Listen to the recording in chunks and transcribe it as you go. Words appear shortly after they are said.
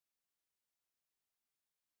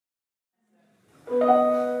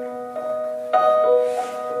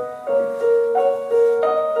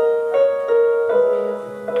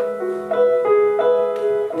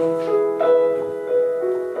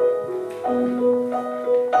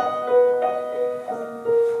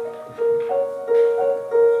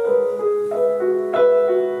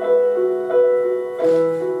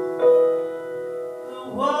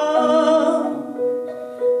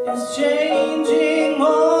Changing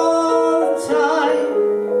all the time,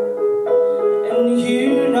 and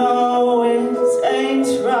you know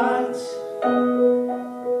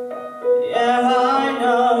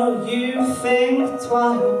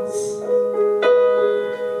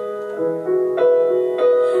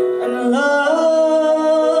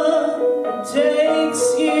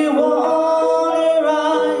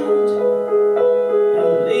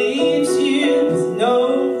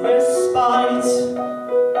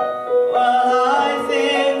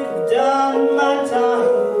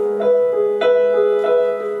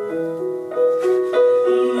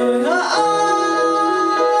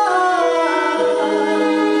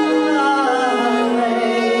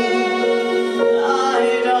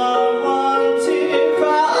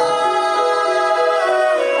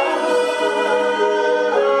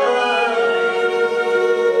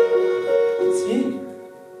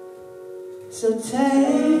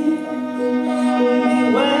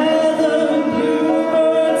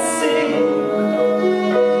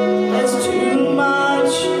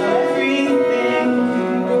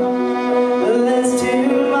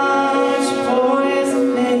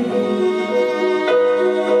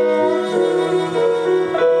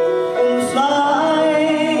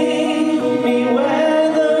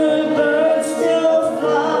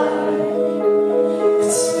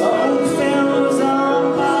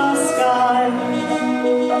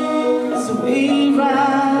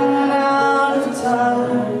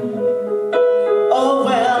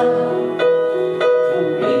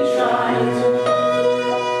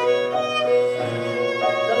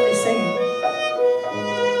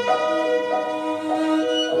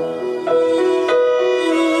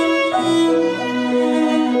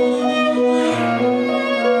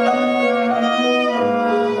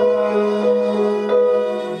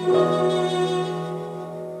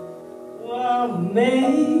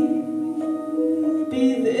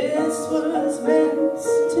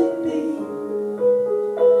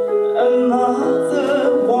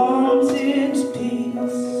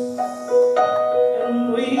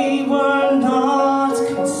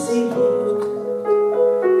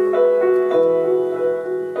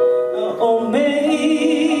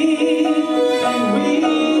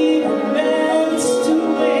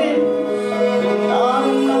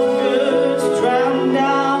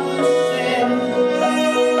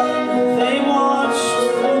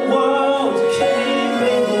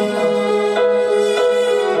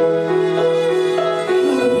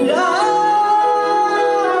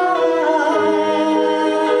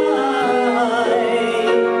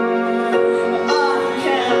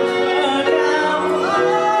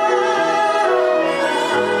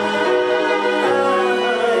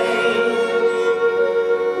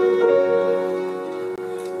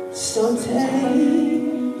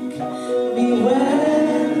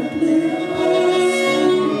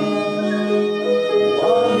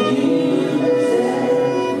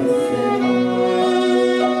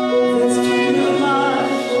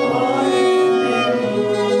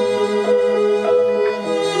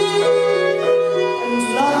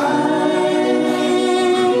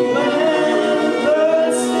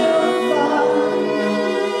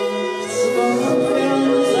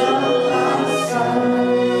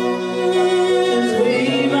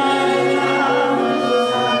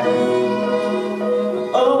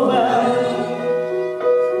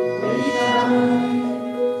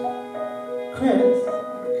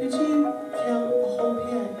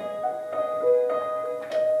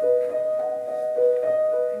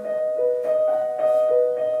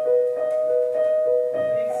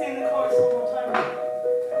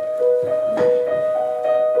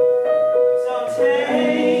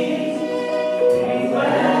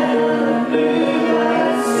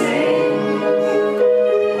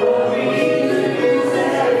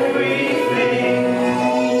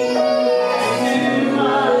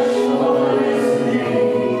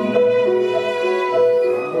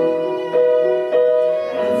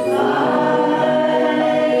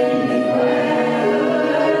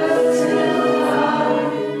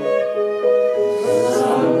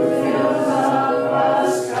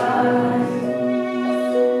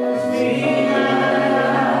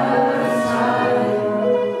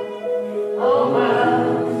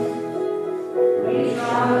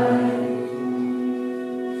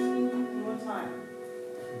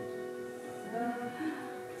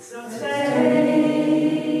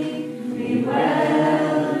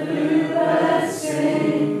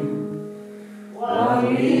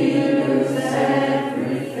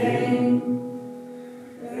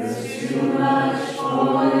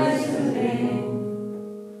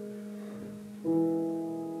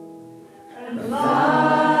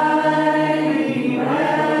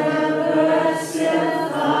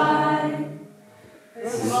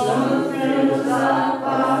snow fills up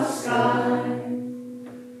our sky.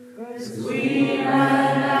 'Cause we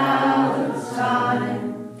ran out of time.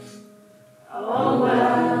 Oh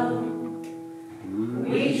well,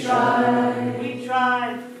 we tried, we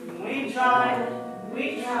tried, we tried, we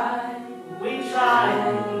tried, we tried,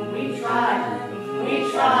 we tried, we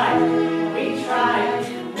tried, we tried,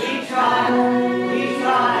 we tried, we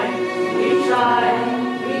tried, we tried, we tried,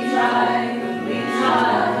 we tried, we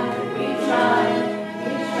tried,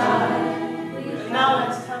 we tried. Now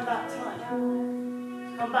let's turn back time.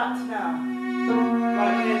 Come back to now,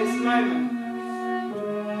 right here, this moment.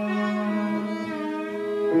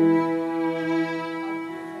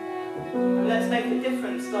 Let's make a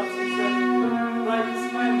difference starting from right this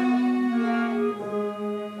moment.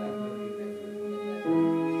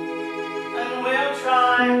 And we'll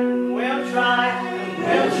try, we'll try, and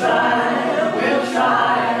we'll try, and we'll try,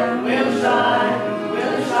 and we'll try, and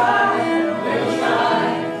we'll try, and we'll try,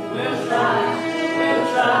 we'll try, we'll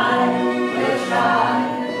try, we'll try,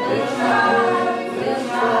 we'll try, we'll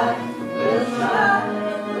try, we'll try,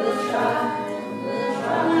 we'll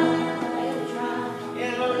try, we'll try,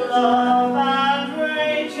 in love and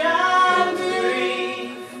rage and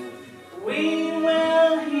grief, we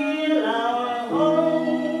will heal our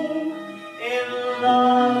home. In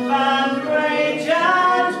love and rage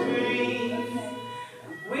and grief,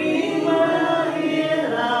 we will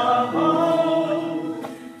heal our home.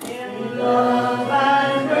 In love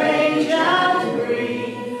and rage and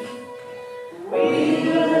grief, we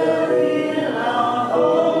will heal our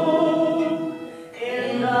home. In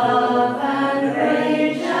love and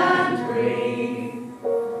rage and grief,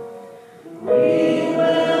 we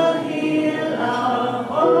will heal our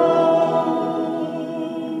home.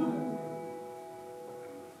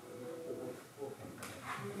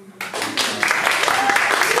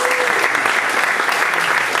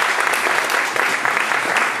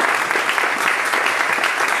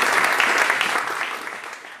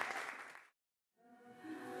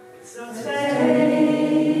 So take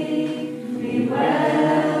me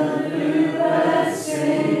well, bluebirds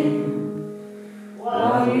sing,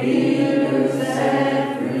 while we lose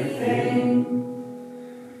everything.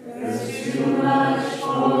 There's too much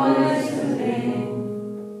poisoning.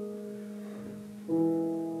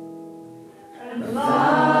 And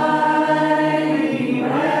fly me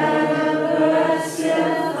where the birds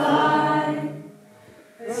still fly.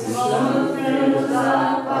 The snow fills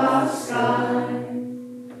up our sky.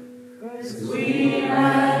 'Cause we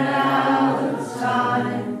ran